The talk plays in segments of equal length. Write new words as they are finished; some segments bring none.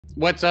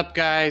What's up,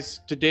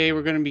 guys? Today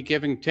we're going to be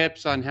giving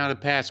tips on how to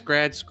pass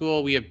grad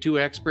school. We have two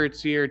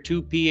experts here,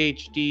 two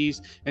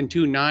PhDs and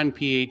two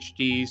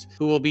non-PhDs,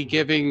 who will be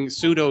giving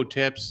pseudo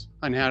tips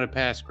on how to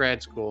pass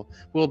grad school.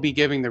 We'll be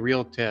giving the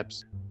real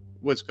tips.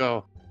 Let's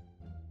go.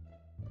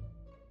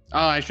 Oh,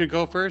 I should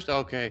go first?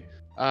 Okay.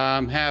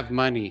 Have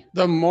money.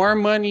 The more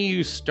money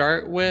you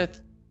start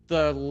with,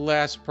 the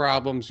less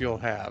problems you'll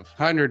have.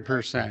 100%.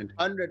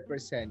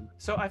 100%.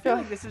 So I feel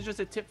like this is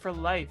just a tip for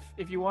life.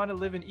 If you want to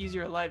live an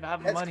easier life,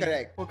 have That's money.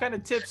 correct. What kind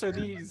of tips are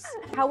these?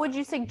 How would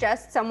you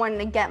suggest someone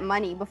to get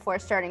money before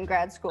starting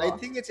grad school? I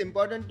think it's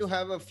important to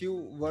have a few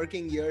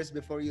working years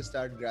before you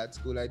start grad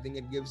school. I think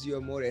it gives you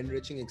a more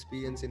enriching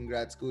experience in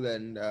grad school.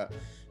 And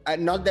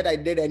not that I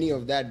did any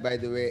of that, by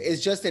the way.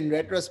 It's just in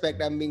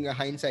retrospect, I'm being a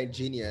hindsight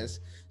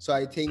genius. So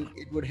I think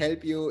it would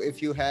help you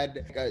if you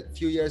had a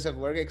few years of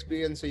work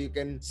experience so you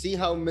can see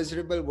how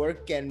miserable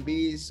work can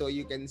be, so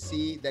you can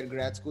see that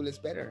grad school is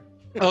better.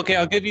 Okay,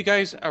 I'll give you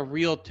guys a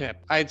real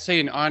tip. I'd say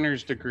an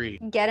honors degree.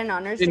 Get an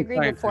honors In degree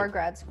science. before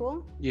grad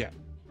school? Yeah,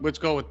 let's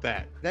go with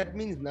that. That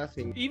means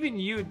nothing. Even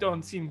you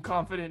don't seem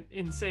confident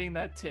in saying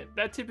that tip.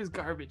 That tip is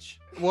garbage.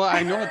 Well,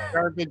 I know it's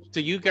garbage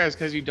to you guys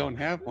because you don't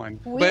have one.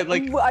 But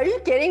like, are you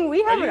kidding? We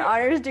have Are an you-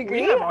 honors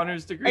degree. We have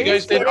honors Are degree. you you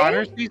guys did kidding?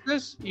 honors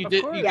thesis? You Of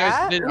did. course. You Yeah,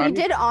 guys did we honors?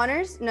 did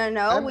honors. No,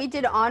 I'm- we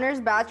did honors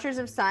bachelor's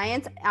of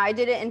science. I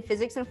did it in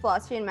physics and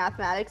philosophy and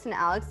mathematics, and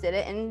Alex did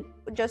it in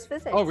just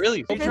physics. Oh, really?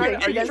 Are you Physics. trying,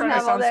 He are you doesn't trying to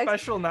have all sound the ex-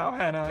 special now,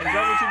 Hannah? Is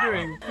that what you're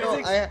doing? No,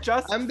 Physics,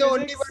 just I'm the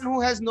only physics? one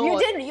who has no.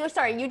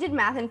 You did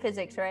math and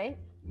physics, right?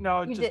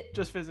 No, You just, did-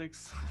 just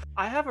physics.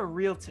 I have a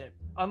real tip.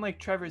 Unlike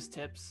Trevor's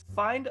tips,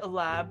 find a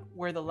lab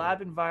where the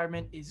lab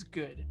environment is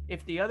good.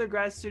 If the other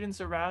grad students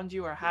around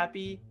you are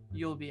happy,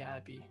 you'll be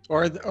happy.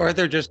 Or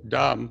they're just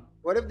dumb.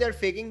 What if they're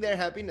faking their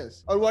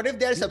happiness? Or what if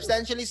they're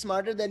substantially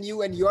smarter than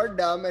you and you're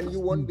dumb and you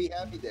won't be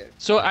happy there?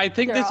 So I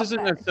think They're this all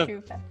isn't a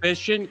true facts.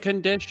 sufficient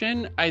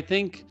condition. I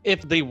think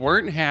if they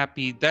weren't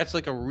happy, that's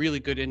like a really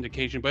good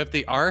indication. But if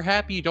they are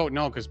happy, you don't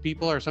know because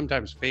people are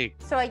sometimes fake.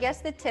 So I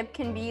guess the tip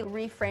can be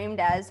reframed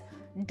as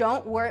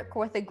don't work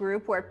with a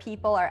group where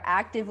people are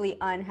actively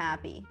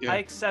unhappy. Yeah. I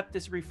accept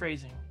this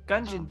rephrasing.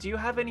 Gunjan, do you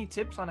have any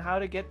tips on how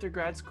to get through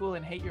grad school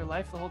and hate your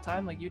life the whole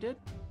time like you did?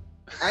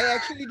 I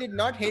actually did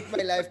not hate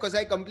my life because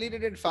I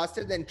completed it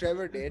faster than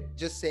Trevor did,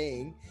 just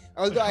saying.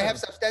 Although I have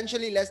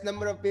substantially less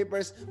number of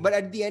papers, but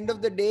at the end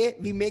of the day,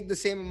 we make the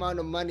same amount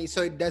of money,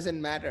 so it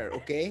doesn't matter,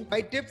 okay?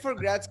 My tip for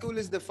grad school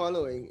is the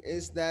following,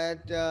 is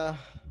that,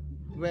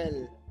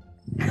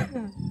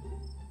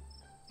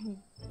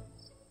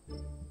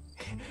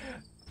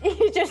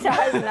 He just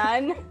has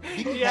none.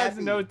 He has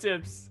no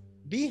tips.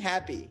 be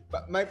happy.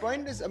 But my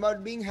point is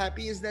about being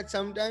happy is that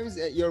sometimes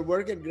your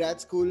work at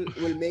grad school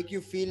will make you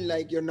feel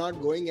like you're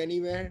not going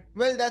anywhere.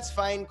 Well, that's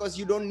fine because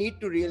you don't need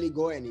to really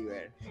go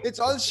anywhere. It's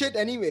all shit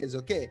anyways,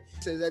 okay?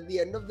 So at the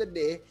end of the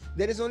day,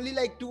 there is only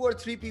like 2 or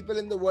 3 people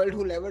in the world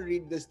who'll ever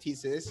read this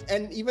thesis,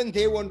 and even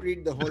they won't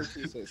read the whole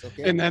thesis,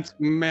 okay? And that's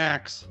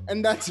max.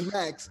 And that's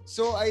max.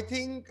 So I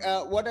think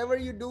whatever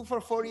you do for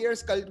 4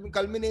 years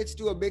culminates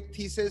to a big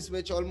thesis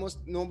which almost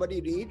nobody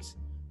reads.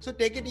 So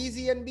take it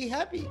easy and be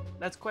happy.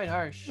 That's quite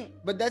harsh.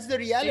 But that's the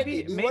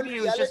reality. Maybe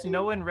it was just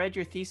no one read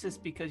your thesis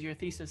because your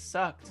thesis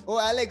sucked. Oh,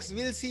 Alex,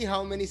 we'll see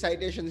how many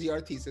citations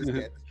your thesis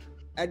gets.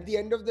 At the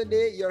end of the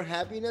day, your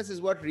happiness is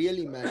what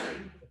really matters.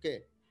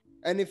 Okay.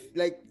 And if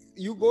like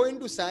you go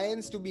into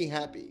science to be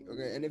happy,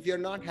 okay, and if you're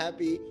not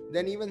happy,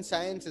 then even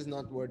science is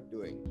not worth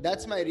doing.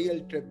 That's my real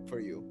tip for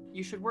you.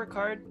 You should work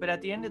hard, but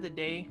at the end of the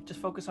day, just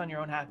focus on your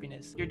own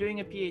happiness. You're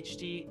doing a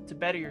PhD to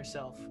better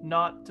yourself,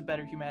 not to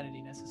better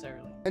humanity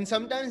necessarily. And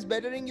sometimes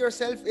bettering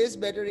yourself is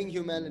bettering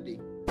humanity.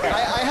 I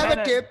have a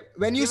Hannah, tip.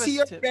 When you give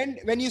see us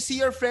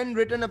your tip. friend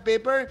written a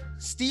paper,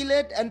 steal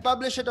it and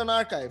publish it on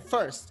archive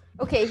first.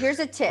 Okay, here's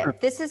a tip.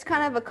 This is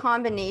kind of a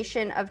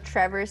combination of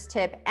Trevor's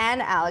tip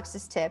and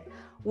Alex's tip,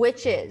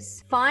 which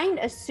is find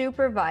a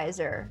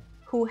supervisor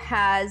who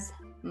has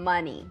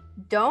money.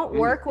 Don't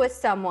work with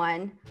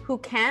someone who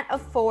can't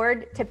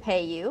afford to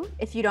pay you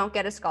if you don't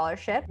get a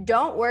scholarship.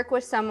 Don't work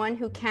with someone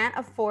who can't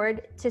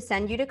afford to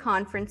send you to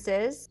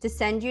conferences, to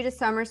send you to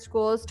summer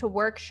schools, to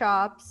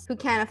workshops, who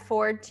can't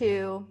afford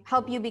to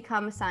help you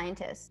become a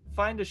scientist.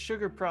 Find a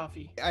sugar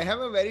profi. I have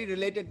a very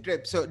related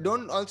tip. So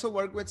don't also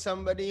work with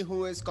somebody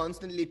who is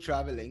constantly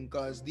traveling,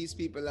 because these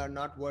people are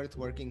not worth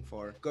working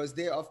for, because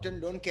they often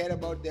don't care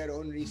about their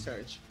own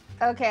research.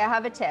 Okay, I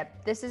have a tip.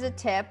 This is a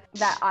tip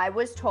that I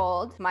was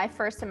told my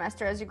first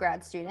semester as a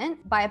grad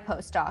student by a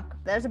postdoc.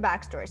 There's a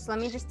backstory, so let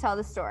me just tell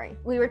the story.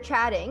 We were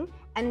chatting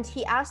and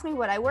he asked me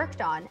what I worked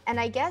on, and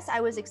I guess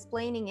I was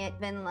explaining it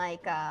in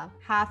like a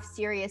half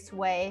serious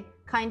way,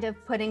 kind of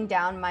putting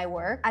down my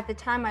work. At the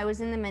time, I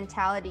was in the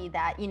mentality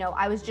that, you know,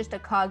 I was just a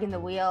cog in the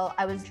wheel.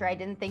 I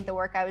didn't think the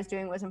work I was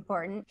doing was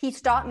important. He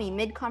stopped me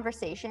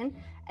mid-conversation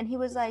and he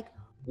was like,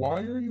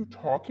 why are you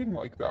talking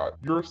like that?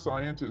 You're a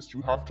scientist.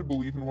 You have to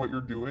believe in what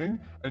you're doing,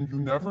 and you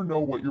never know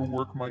what your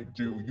work might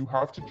do. You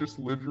have to just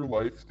live your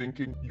life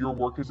thinking your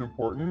work is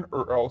important,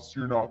 or else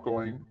you're not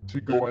going to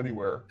go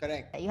anywhere.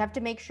 Correct. you have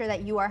to make sure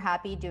that you are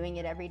happy doing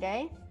it every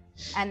day.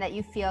 and that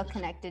you feel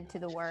connected to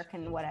the work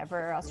and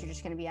whatever, or else you're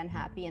just going to be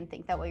unhappy and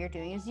think that what you're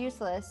doing is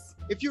useless.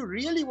 If you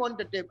really want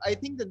a tip, I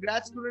think the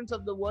grad students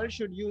of the world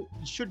should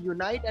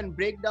unite and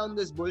break down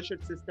this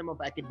bullshit system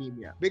of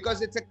academia,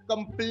 because it's a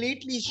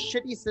completely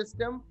shitty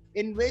system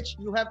in which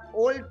you have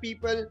old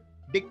people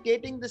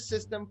dictating the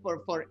system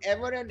for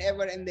forever and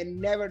ever, and they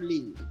never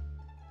leave.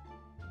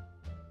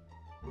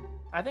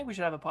 I think we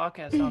should have a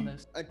podcast on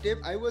this. A tip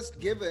I was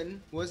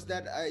given was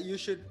that you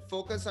should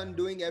focus on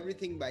doing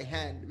everything by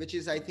hand, which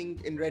is, I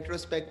think, in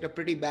retrospect, a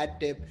pretty bad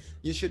tip.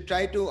 You should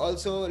try to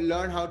also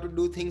learn how to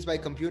do things by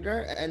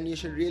computer, and you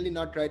should really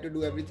not try to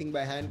do everything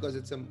by hand, because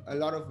it's a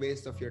lot of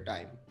waste of your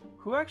time.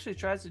 Who actually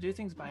tries to do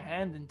things by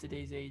hand in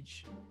today's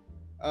age?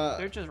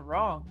 They're just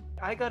wrong.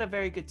 I got a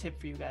very good tip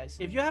for you guys.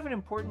 If you have an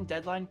important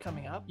deadline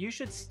coming up, you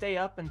should stay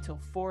up until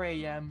 4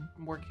 a.m.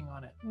 working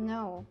on it.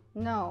 No.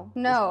 Not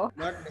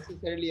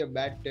necessarily a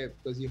bad tip,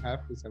 because you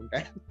have to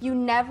sometimes. You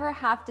never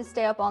have to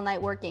stay up all night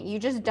working. You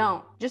just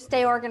don't. Just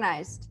stay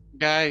organized.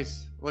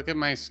 Guys, look at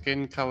my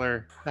skin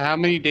color. How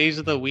many days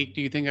of the week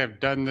do you think I've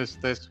done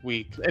this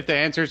week? If the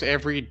answer is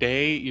every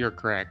day, you're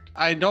correct.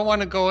 I don't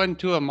want to go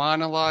into a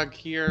monologue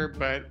here,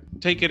 but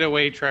take it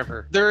away,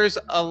 Trevor. There's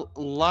a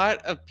lot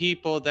of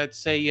people that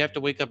say you have to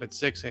wake up at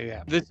 6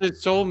 a.m. This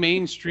is so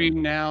mainstream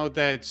now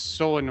that it's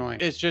so annoying.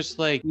 It's just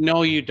like,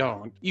 no, you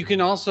don't. You can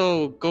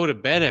also go to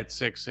bed at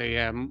 6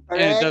 a.m.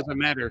 and it doesn't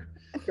matter.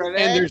 Correct.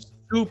 And there's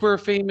super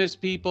famous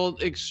people,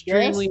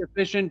 extremely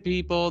efficient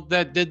people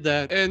that did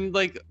that. And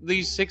like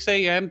these 6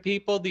 a.m.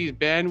 people, these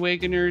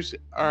bandwagoners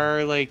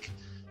are like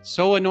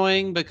so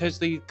annoying, because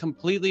they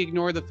completely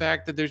ignore the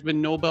fact that there's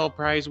been Nobel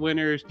Prize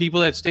winners, people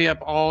that stay up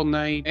all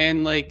night,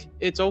 and like,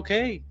 it's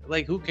okay.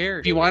 Like, who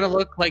cares? If you want to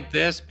look like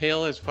this,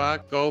 pale as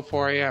fuck, go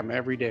 4 a.m.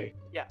 every day.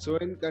 Yeah. So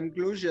in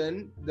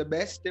conclusion, the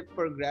best tip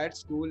for grad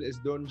school is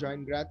don't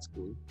join grad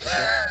school.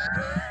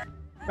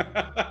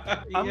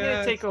 I'm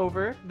gonna take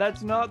over.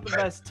 That's not the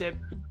best tip.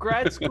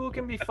 Grad school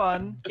can be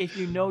fun if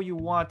you know you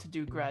want to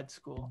do grad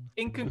school.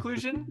 In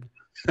conclusion,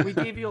 we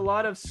gave you a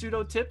lot of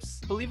pseudo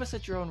tips. Believe us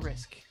at your own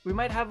risk. We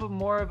might have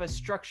more of a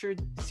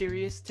structured,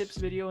 serious tips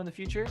video in the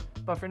future,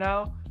 but for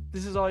now,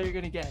 this is all you're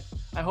gonna get.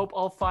 I hope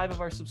all 5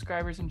 of our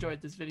subscribers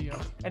enjoyed this video.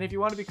 And if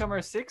you want to become our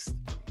 6th,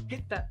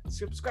 hit that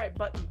subscribe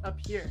button up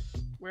here,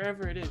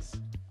 wherever it is.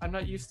 I'm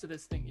not used to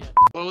this thing yet.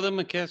 Blow them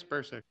a kiss,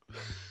 Bersic.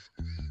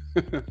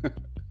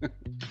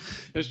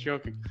 Just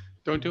joking.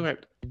 Don't do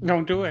it.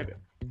 Don't do it.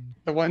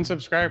 The 1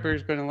 subscriber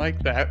is going to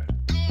like that.